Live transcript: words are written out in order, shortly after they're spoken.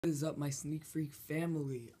What is up, my Sneak Freak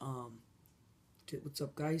family? What's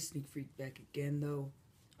up, guys? Sneak Freak back again, though.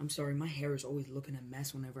 I'm sorry, my hair is always looking a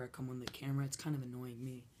mess whenever I come on the camera. It's kind of annoying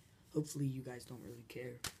me. Hopefully, you guys don't really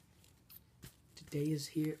care. Today is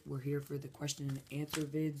here. We're here for the question and answer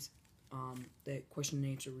vids. That question and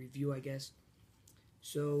answer review, I guess.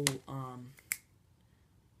 So,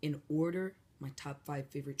 in order, my top 5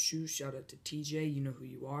 favorite shoes. Shout out to TJ. You know who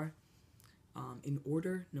you are. In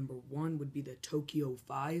order, number 1 would be the Tokyo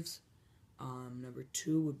 5s. Number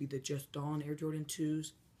 2 would be the Just Dawn Air Jordan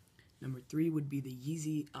 2s. Number 3 would be the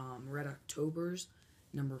Yeezy Red Octobers.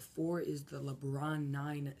 Number 4 is the LeBron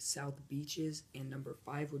 9 South Beaches. And number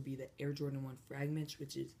 5 would be the Air Jordan 1 Fragments,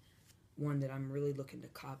 which is one that I'm really looking to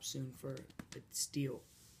cop soon for the steal.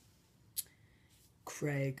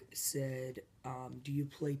 Craig said, do you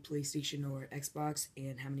play PlayStation or Xbox?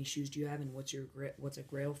 And how many shoes do you have? And what's a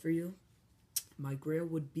grail for you? My grail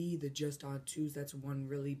would be the Just Dawn 2s. That's one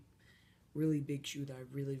really big shoe that I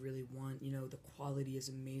really want. You know, the quality is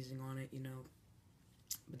amazing on it, you know.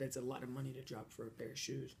 But that's a lot of money to drop for a pair of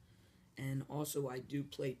shoes. And also, I do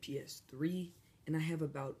play PS3, and I have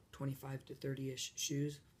about 25 to 30-ish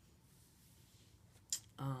shoes.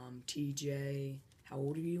 TJ, how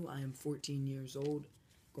old are you? I am 14 years old,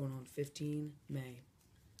 going on 15 May.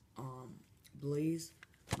 Blaze,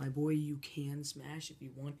 my boy, you can smash. If you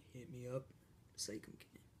want, hit me up. Sakem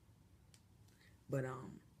can. But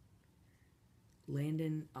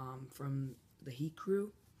Landon from the Heat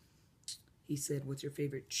Crew, he said, what's your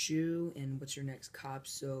favorite shoe and what's your next cop?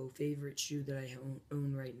 So favorite shoe that I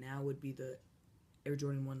own right now would be the Air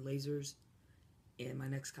Jordan 1 Lasers, and my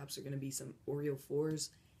next cops are going to be some Oreo 4s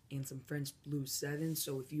and some French Blue 7s.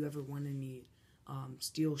 So if you ever want any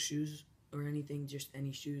steel shoes or anything, just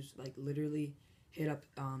any shoes, like literally hit up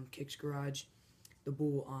Kicks Garage, the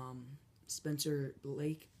Bull, Spencer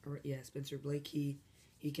Blake,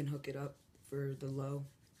 he can hook it up for the low.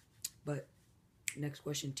 But next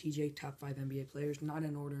question, TJ, top 5 NBA players, not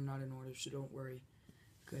in order, so don't worry.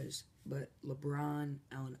 But LeBron,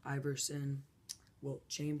 Allen Iverson, Wilt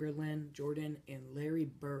Chamberlain, Jordan, and Larry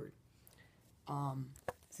Bird.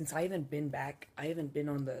 Since I haven't been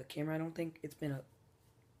on the camera, I don't think it's been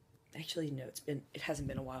it hasn't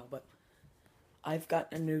been a while, but I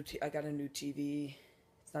got a new TV.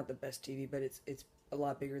 It's not the best TV, but it's a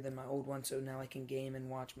lot bigger than my old one, so now I can game and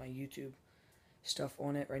watch my YouTube stuff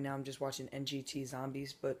on it. Right now I'm just watching NGT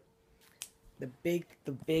Zombies, but the big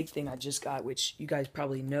thing I just got, which you guys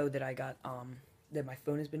probably know that I got, that my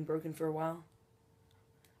phone has been broken for a while.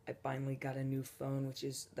 I finally got a new phone, which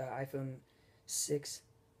is the iPhone 6.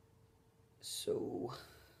 So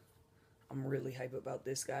I'm really hype about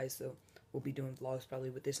this, guys. So we'll be doing vlogs probably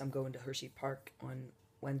with this. I'm going to Hershey Park on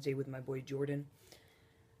Wednesday with my boy Jordan.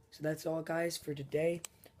 So that's all, guys, for today.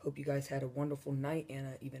 Hope you guys had a wonderful night and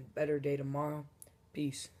an even better day tomorrow.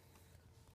 Peace.